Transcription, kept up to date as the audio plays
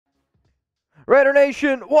Raider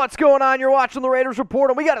Nation, what's going on? You're watching the Raiders Report,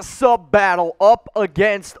 and we got a sub battle up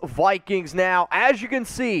against Vikings now. As you can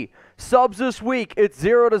see, subs this week, it's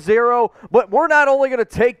 0-0, but we're not only going to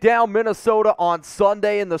take down Minnesota on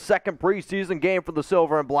Sunday in the second preseason game for the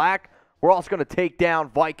Silver and Black, we're also going to take down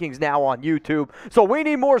Vikings now on YouTube. So we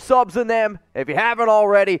need more subs than them. If you haven't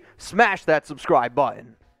already, smash that subscribe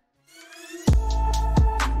button.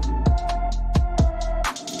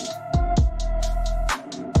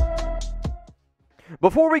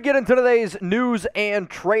 Before we get into today's news and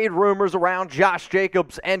trade rumors around Josh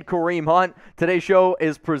Jacobs and Kareem Hunt, today's show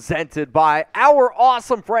is presented by our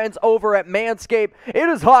awesome friends over at Manscaped. It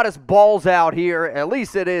is hot as balls out here, at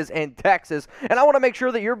least it is in Texas, and I want to make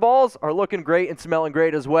sure that your balls are looking great and smelling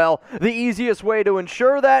great as well. The easiest way to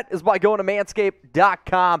ensure that is by going to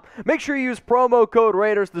manscaped.com. Make sure you use promo code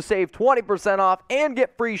Raiders to save 20% off and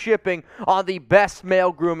get free shipping on the best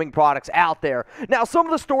male grooming products out there. Now, some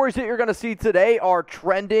of the stories that you're going to see today are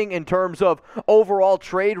trending in terms of overall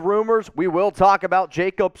trade rumors. We will talk about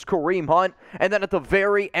Jacobs, Kareem Hunt, and then at the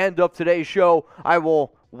very end of today's show, I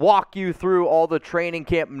will walk you through all the training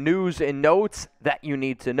camp news and notes that you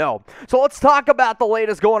need to know. So let's talk about the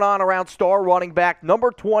latest going on around star running back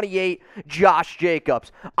number 28, Josh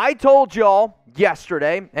Jacobs. I told y'all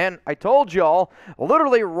yesterday, and I told y'all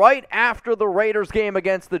literally right after the Raiders game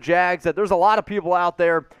against the Jags, that there's a lot of people out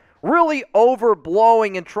there really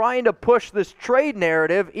overblowing and trying to push this trade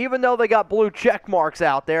narrative, even though they got blue check marks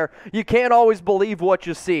out there. You can't always believe what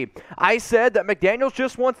you see. I said that McDaniels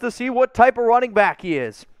just wants to see what type of running back he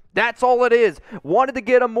is. That's all it is. Wanted to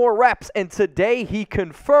get him more reps, and today he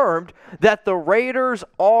confirmed that the Raiders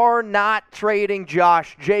are not trading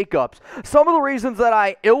Josh Jacobs. Some of the reasons that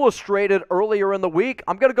I illustrated earlier in the week,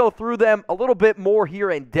 I'm going to go through them a little bit more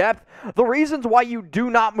here in depth. The reasons why you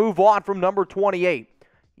do not move on from number 28.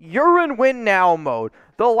 You're in win-now mode.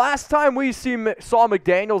 The last time we saw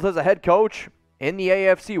McDaniels as a head coach in the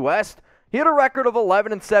AFC West, he had a record of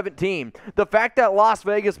 11-17. The fact that Las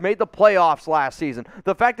Vegas made the playoffs last season,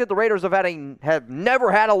 the fact that the Raiders have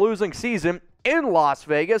never had a losing season in Las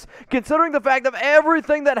Vegas, considering the fact of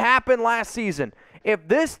everything that happened last season, if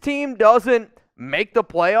this team doesn't make the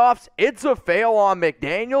playoffs, it's a fail on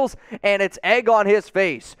McDaniels, and it's egg on his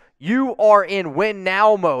face. You are in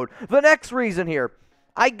win-now mode. The next reason here,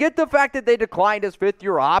 I get the fact that they declined his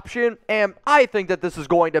fifth-year option, and I think that this is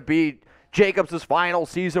going to be Jacobs' final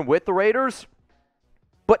season with the Raiders.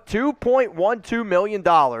 But $2.12 million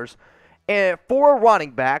for a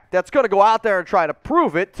running back that's going to go out there and try to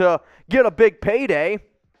prove it to get a big payday,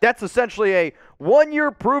 that's essentially a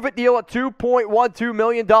one-year prove-it deal at $2.12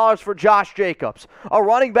 million for Josh Jacobs, a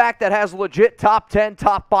running back that has legit top 10,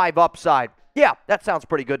 top 5 upside. Yeah, that sounds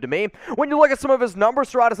pretty good to me. When you look at some of his numbers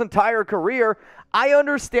throughout his entire career, I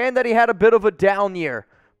understand that he had a bit of a down year.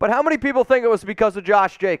 But how many people think it was because of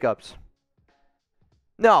Josh Jacobs?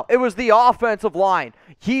 No, it was the offensive line.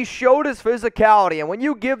 He showed his physicality, and when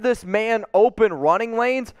you give this man open running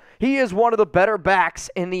lanes, he is one of the better backs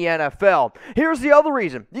in the NFL. Here's the other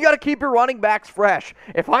reason. You got to keep your running backs fresh.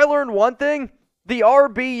 If I learned one thing, the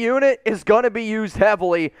RB unit is going to be used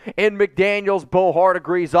heavily in McDaniels' Bo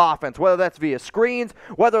Hard-Agree's offense, whether that's via screens,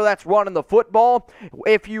 whether that's running the football.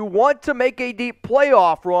 If you want to make a deep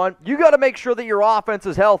playoff run, you got to make sure that your offense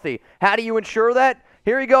is healthy. How do you ensure that?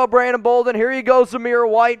 Here you go, Brandon Bolden. Here you go, Zamir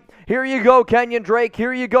White. Here you go, Kenyon Drake.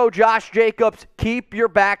 Here you go, Josh Jacobs. Keep your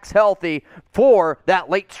backs healthy for that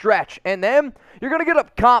late stretch. And then you're going to get a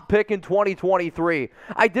comp pick in 2023.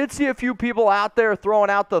 I did see a few people out there throwing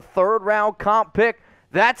out the third-round comp pick.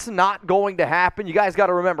 That's not going to happen. You guys got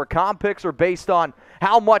to remember, comp picks are based on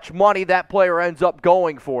how much money that player ends up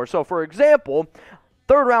going for. So, for example,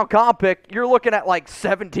 third-round comp pick, you're looking at like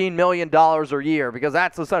 $17 million a year because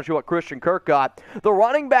that's essentially what Christian Kirk got. The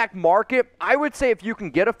running back market, I would say if you can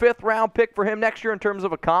get a fifth-round pick for him next year in terms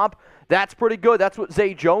of a comp, that's pretty good. That's what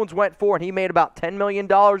Zay Jones went for, and he made about $10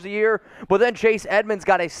 million a year. But then Chase Edmonds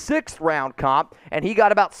got a sixth-round comp, and he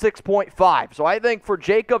got about 6.5. So I think for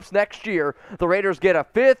Jacobs next year, the Raiders get a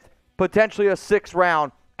fifth, potentially a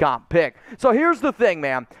sixth-round comp pick. So here's the thing,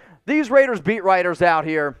 man. These Raiders beat writers out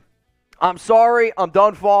here, I'm sorry, I'm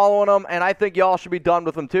done following them, and I think y'all should be done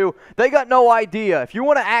with them too. They got no idea. If you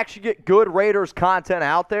want to actually get good Raiders content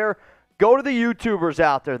out there, go to the YouTubers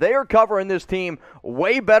out there. They are covering this team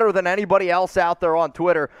way better than anybody else out there on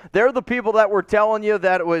Twitter. They're the people that were telling you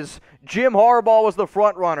that it was Jim Harbaugh was the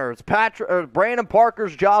front runner. It's Brandon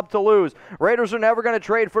Parker's job to lose. Raiders are never going to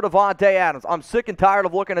trade for Devontae Adams. I'm sick and tired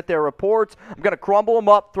of looking at their reports. I'm going to crumble them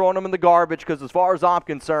up, throwing them in the garbage, because as far as I'm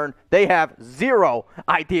concerned, they have zero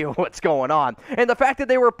idea what's going on. And the fact that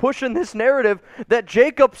they were pushing this narrative that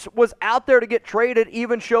Jacobs was out there to get traded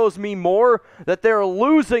even shows me more that they're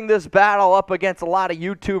losing this battle up against a lot of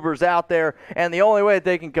YouTubers out there, and the only way that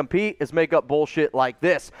they can compete is make up bullshit like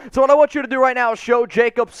this. So what I want you to do right now is show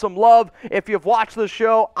Jacobs some love. If you've watched the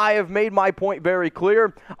show, I have made my point very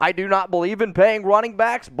clear. I do not believe in paying running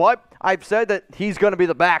backs, but I've said that he's going to be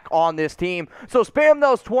the back on this team. So spam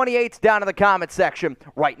those 28s down in the comment section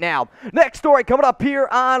right now. Next story coming up here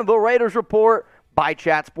on the Raiders Report by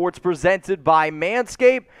Chat Sports, presented by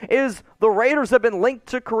Manscaped, is the Raiders have been linked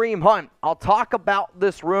to Kareem Hunt. I'll talk about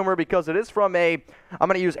this rumor because it is from I'm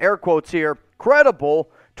going to use air quotes here, credible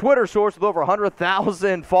Twitter source with over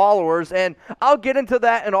 100,000 followers, and I'll get into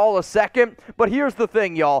that in all a second. But here's the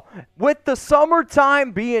thing, y'all. With the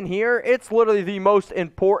summertime being here, it's literally the most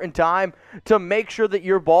important time to make sure that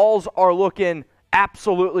your balls are looking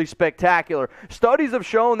absolutely spectacular. Studies have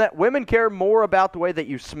shown that women care more about the way that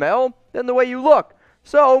you smell than the way you look.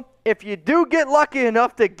 So if you do get lucky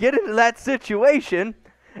enough to get into that situation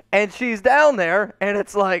and she's down there and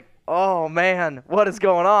it's like, oh man, what is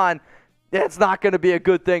going on? It's not going to be a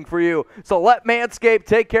good thing for you. So let Manscaped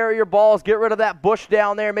take care of your balls. Get rid of that bush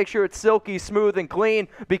down there. Make sure it's silky, smooth, and clean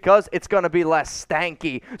because it's going to be less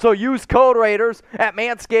stanky. So use code Raiders at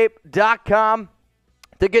manscaped.com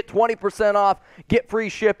to get 20% off, get free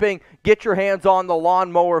shipping, get your hands on the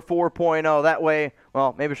Lawnmower 4.0. That way,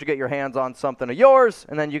 well, maybe you should get your hands on something of yours,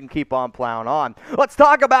 and then you can keep on plowing on. Let's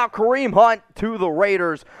talk about Kareem Hunt to the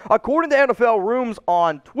Raiders. According to NFLrumors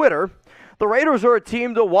on Twitter, the Raiders are a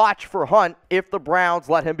team to watch for Hunt if the Browns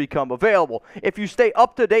let him become available. If you stay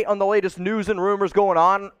up to date on the latest news and rumors going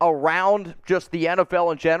on around just the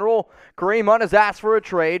NFL in general, Kareem Hunt has asked for a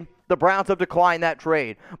trade. The Browns have declined that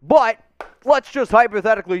trade. But let's just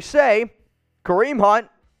hypothetically say Kareem Hunt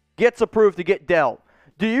gets approved to get dealt.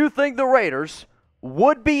 Do you think the Raiders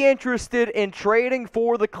would be interested in trading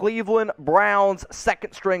for the Cleveland Browns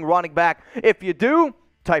second-string running back? If you do,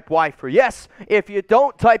 type Y for yes. If you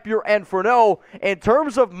don't, type your N for no. In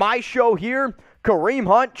terms of my show here, Kareem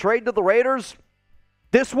Hunt trade to the Raiders,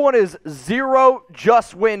 this one is zero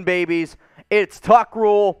just win, babies. It's tuck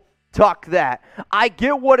rule, tuck that. I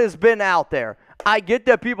get what has been out there. I get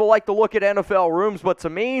that people like to look at NFLrumors, but to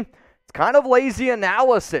me, it's kind of lazy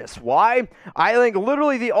analysis. Why? I think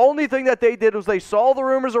literally the only thing that they did was they saw the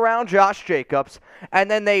rumors around Josh Jacobs, and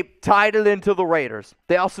then they tied it into the Raiders.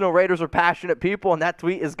 They also know Raiders are passionate people, and that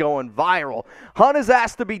tweet is going viral. Hunt is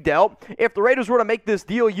asked to be dealt. If the Raiders were to make this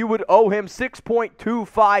deal, you would owe him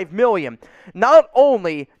 $6.25 million. Not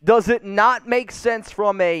only does it not make sense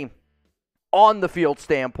from a on-the-field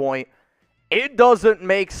standpoint, it doesn't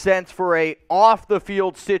make sense for a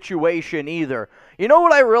off-the-field situation either. You know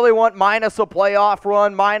what I really want minus a playoff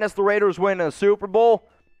run, minus the Raiders winning a Super Bowl?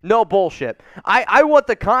 No bullshit. I want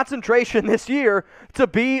the concentration this year to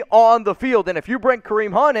be on the field. And if you bring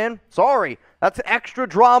Kareem Hunt in, sorry, that's extra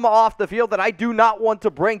drama off the field that I do not want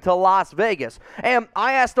to bring to Las Vegas. And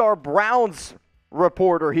I asked our Browns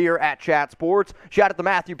reporter here at Chat Sports, shout out to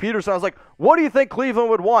Matthew Peterson, I was like, what do you think Cleveland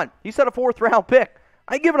would want? He said a 4th-round pick.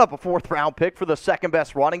 I ain't giving up a 4th-round pick for the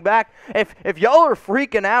second-best running back. If y'all are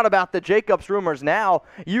freaking out about the Jacobs rumors now,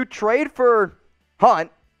 you trade for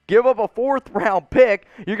Hunt, give up a 4th-round pick,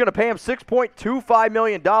 you're going to pay him $6.25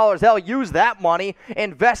 million. Hell, use that money,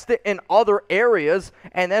 invest it in other areas,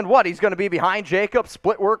 and then what? He's going to be behind Jacobs,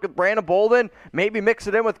 split work with Brandon Bolden, maybe mix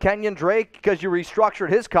it in with Kenyon Drake because you restructured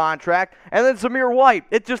his contract, and then Zamir White.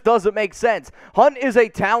 It just doesn't make sense. Hunt is a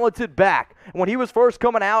talented back. When he was first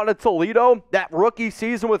coming out at Toledo, that rookie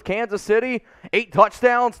season with Kansas City, 8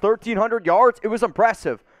 touchdowns, 1,300 yards, it was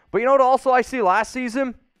impressive. But you know what also I see last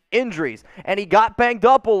season? Injuries. And he got banged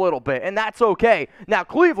up a little bit, and that's okay. Now,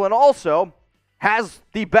 Cleveland also has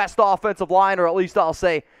the best offensive line, or at least I'll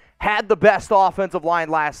say had the best offensive line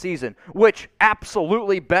last season, which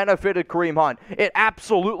absolutely benefited Kareem Hunt. It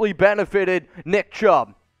absolutely benefited Nick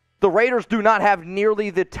Chubb. The Raiders do not have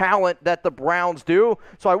nearly the talent that the Browns do,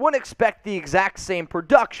 so I wouldn't expect the exact same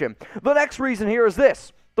production. The next reason here is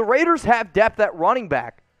this. The Raiders have depth at running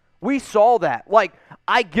back. We saw that. Like,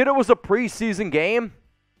 I get it was a preseason game,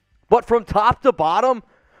 but from top to bottom,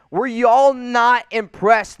 were y'all not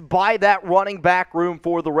impressed by that running back room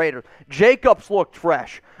for the Raiders? Jacobs looked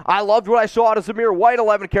fresh. I loved what I saw out of Zamir White,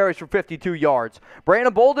 11 carries for 52 yards.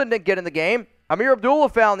 Brandon Bolden didn't get in the game. Amir Abdullah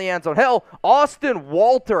found the end zone. Hell, Austin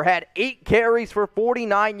Walter had 8 carries for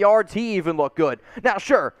 49 yards. He even looked good. Now,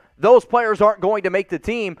 sure, those players aren't going to make the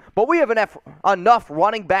team, but we have enough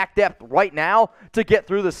running back depth right now to get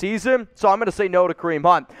through the season, so I'm going to say no to Kareem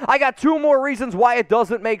Hunt. I got 2 more reasons why it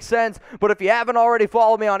doesn't make sense, but if you haven't already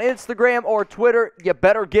followed me on Instagram or Twitter, you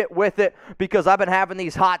better get with it because I've been having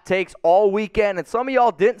these hot takes all weekend, and some of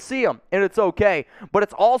y'all didn't see them, and it's okay. But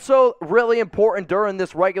it's also really important during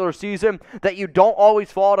this regular season that you don't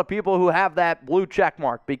always follow the people who have that blue check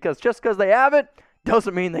mark, because just because they have it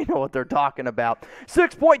doesn't mean they know what they're talking about.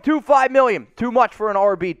 $6.25 million, too much for an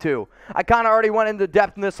RB2. I kind of already went into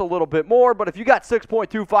depth in this a little bit more, but if you got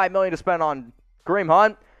 $6.25 million to spend on Kareem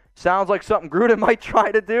Hunt, sounds like something Gruden might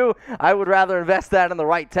try to do. I would rather invest that in the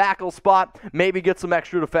right tackle spot, maybe get some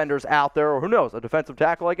extra defenders out there, or who knows, a defensive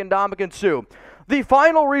tackle like Ndamukong Suh. The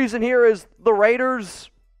final reason here is the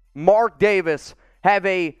Raiders, Mark Davis, have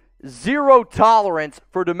a zero tolerance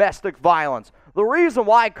for domestic violence. The reason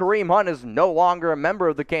why Kareem Hunt is no longer a member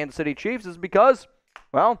of the Kansas City Chiefs is because,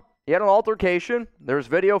 well, he had an altercation. There's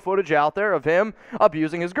video footage out there of him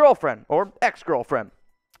abusing his girlfriend or ex-girlfriend.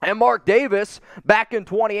 And Mark Davis, back in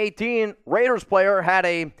 2018, Raiders player, had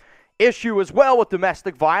a issue as well with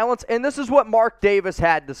domestic violence, and this is what Mark Davis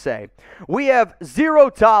had to say. We have zero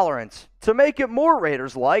tolerance. To make it more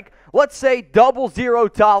Raiders-like, let's say double zero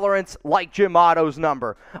tolerance like Jim Otto's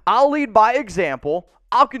number. I'll lead by example.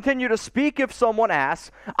 I'll continue to speak if someone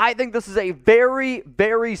asks. I think this is a very,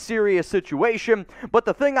 very serious situation, but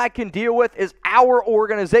the thing I can deal with is our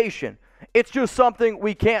organization. It's just something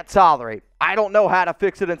we can't tolerate. I don't know how to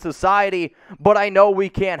fix it in society, but I know we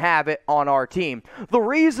can't have it on our team. The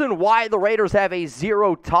reason why the Raiders have a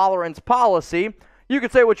zero tolerance policy, you can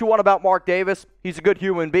say what you want about Mark Davis. He's a good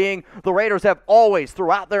human being. The Raiders have always,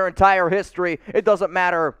 throughout their entire history, it doesn't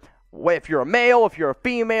matter if you're a male, if you're a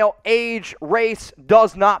female, age, race,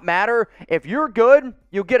 does not matter. If you're good,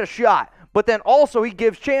 you'll get a shot. But then also he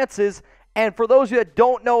gives chances, and for those of you that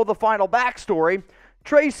don't know the final backstory,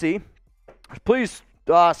 Tracy, please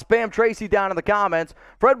spam Tracy down in the comments.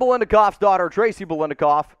 Fred Belindikoff's daughter, Tracy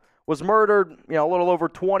Belindikoff, was murdered, a little over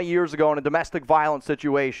 20 years ago in a domestic violence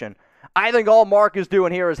situation. I think all Mark is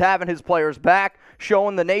doing here is having his players back,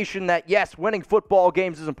 showing the nation that, yes, winning football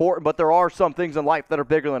games is important, but there are some things in life that are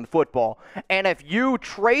bigger than football. And if you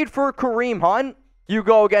trade for Kareem Hunt, you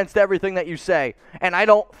go against everything that you say. And I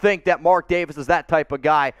don't think that Mark Davis is that type of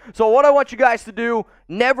guy. So what I want you guys to do,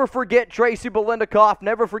 never forget Tracy Belindikoff.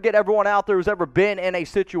 Never forget everyone out there who's ever been in a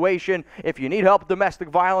situation. If you need help with domestic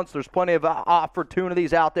violence, there's plenty of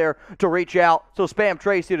opportunities out there to reach out. So spam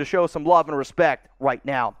Tracy to show some love and respect right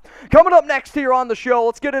now. Coming up next here on the show,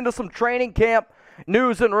 let's get into some training camp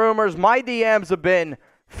news and rumors. My DMs have been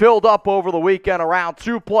filled up over the weekend around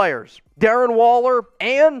 2 players, Darren Waller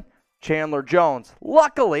and Chandler Jones.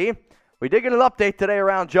 Luckily, we did get an update today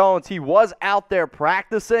around Jones. He was out there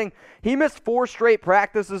practicing. He missed 4 straight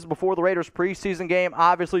practices before the Raiders preseason game.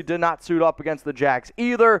 Obviously did not suit up against the Jags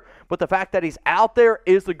either, but the fact that he's out there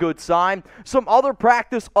is a good sign. Some other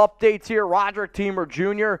practice updates here. Roderick Teamer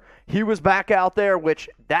Jr., he was back out there, which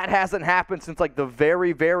that hasn't happened since like the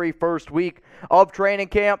very, very first week of training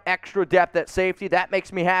camp. Extra depth at safety. That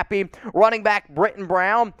makes me happy. Running back Britton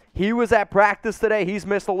Brown, he was at practice today. He's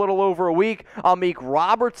missed a little over a week. Amik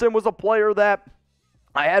Robertson was a player that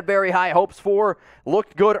I had very high hopes for.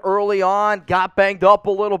 Looked good early on. Got banged up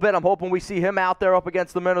a little bit. I'm hoping we see him out there up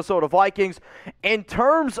against the Minnesota Vikings. In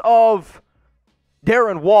terms of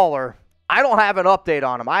Darren Waller, I don't have an update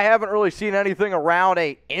on him. I haven't really seen anything around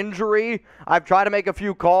a injury. I've tried to make a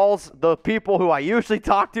few calls. The people who I usually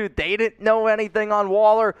talk to, they didn't know anything on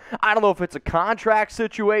Waller. I don't know if it's a contract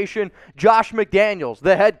situation. Josh McDaniels,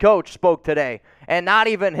 the head coach, spoke today, and not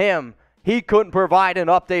even him. He couldn't provide an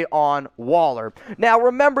update on Waller. Now,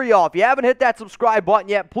 remember, y'all, if you haven't hit that subscribe button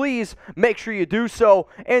yet, please make sure you do so.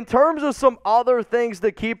 In terms of some other things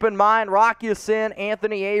to keep in mind, Rocky Sin,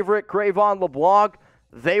 Anthony Averett, Cravon LeBlanc,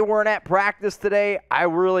 they weren't at practice today. I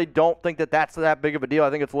really don't think that that's that big of a deal. I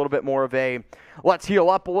think it's a little bit more of a let's heal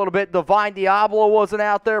up a little bit. Divine Diablo wasn't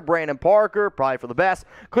out there. Brandon Parker, probably for the best.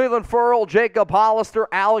 Cleveland Ferrell, Jacob Hollister,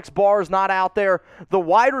 Alex Barr's not out there. The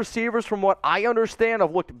wide receivers, from what I understand,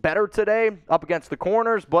 have looked better today up against the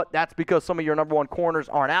corners, but that's because some of your number 1 corners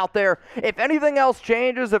aren't out there. If anything else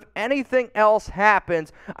changes, if anything else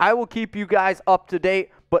happens, I will keep you guys up to date.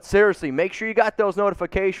 But seriously, make sure you got those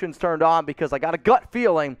notifications turned on, because I got a gut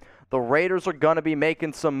feeling the Raiders are going to be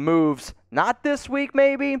making some moves. Not this week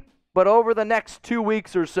maybe, but over the next 2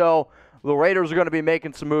 weeks or so, the Raiders are going to be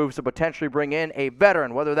making some moves to potentially bring in a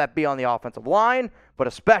veteran, whether that be on the offensive line, but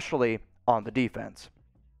especially on the defense.